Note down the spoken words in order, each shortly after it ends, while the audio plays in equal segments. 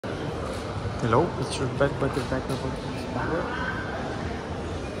Hello, it's your back by the back of this power.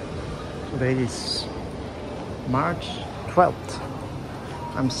 Today is March 12th.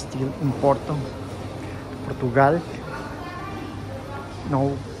 I'm still in Portugal.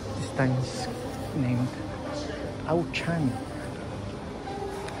 No, this time is named Auchan.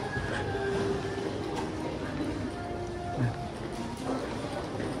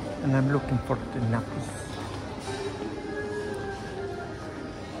 And I'm looking for the nappies.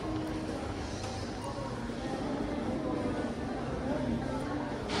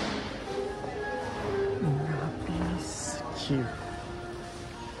 Nappies here.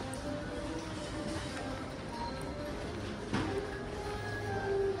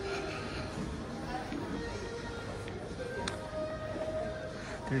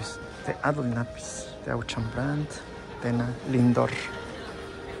 There's the adult nappies, the Auchan brand, then Lindor.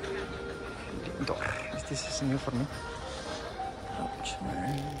 This is new for me.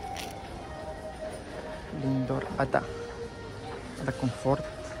 Auchan. Lindor Ada Comfort.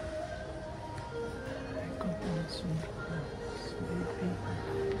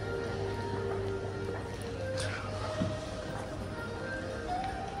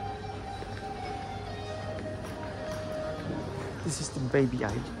 This is the baby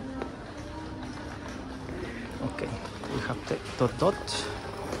eye. Okay, we have the dot.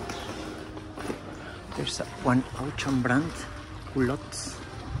 There's one Auchan brand, culottes,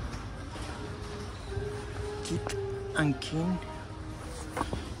 Kit and Kin,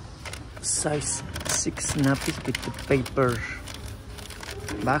 size 6 nappies with the paper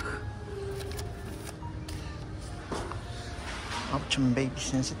bag. Auchan baby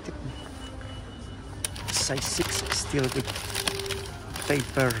sensitive, size 6 still with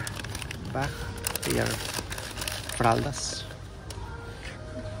paper bag. They are fraldas,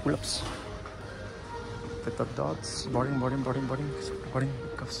 pull-ups. The dots, boring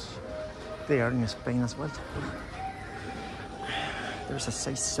because they are in Spain as well. There's a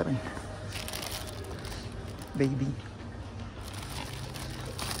size 7 baby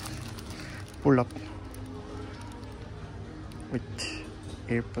pull-up with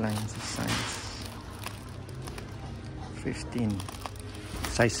airplane designs. 15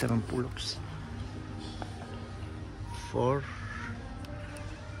 size 7 pull-ups for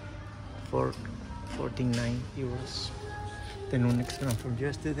 49 euros. The new next one from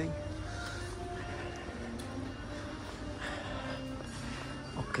yesterday.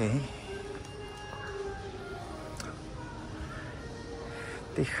 Okay.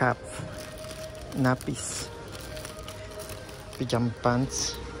 They have nappies, pajama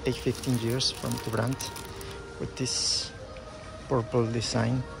pants, age 15 years from the brand, with this purple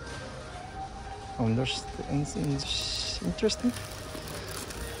design. Interesting.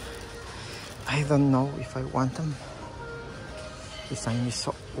 I don't know if I want them. Design is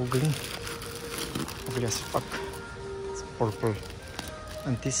so ugly as fuck. It's purple,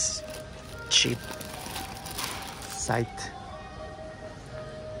 and this cheap site.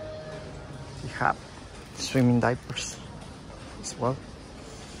 We have swimming diapers as well.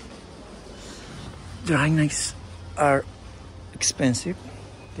 The Rhinos are expensive.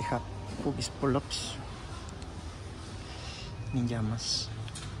 They have boobies pull-ups, nijamas.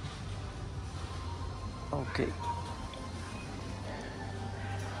 Okay.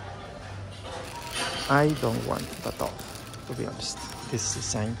 I don't want it at all, to be honest. This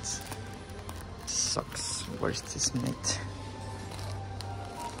design sucks. Where is this made?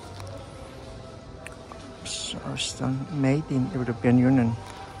 Made in European Union.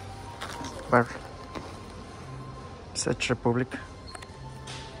 Where? Czech Republic.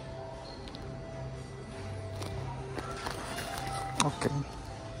 Okay.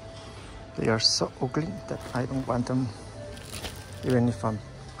 They are so ugly that I don't want them, even if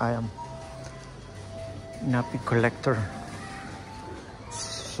I am nappy collector.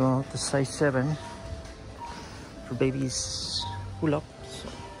 So the size 7 for babies pull-up.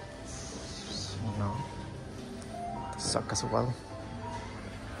 So no, they suck as well.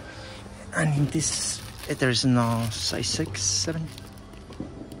 And in this, there is no size 6, 7.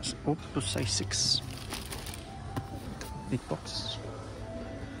 Up to size 6. Big box.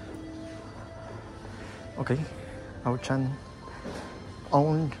 Okay, Auchan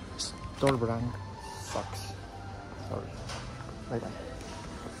owned store brand sucks. Sorry. Bye bye.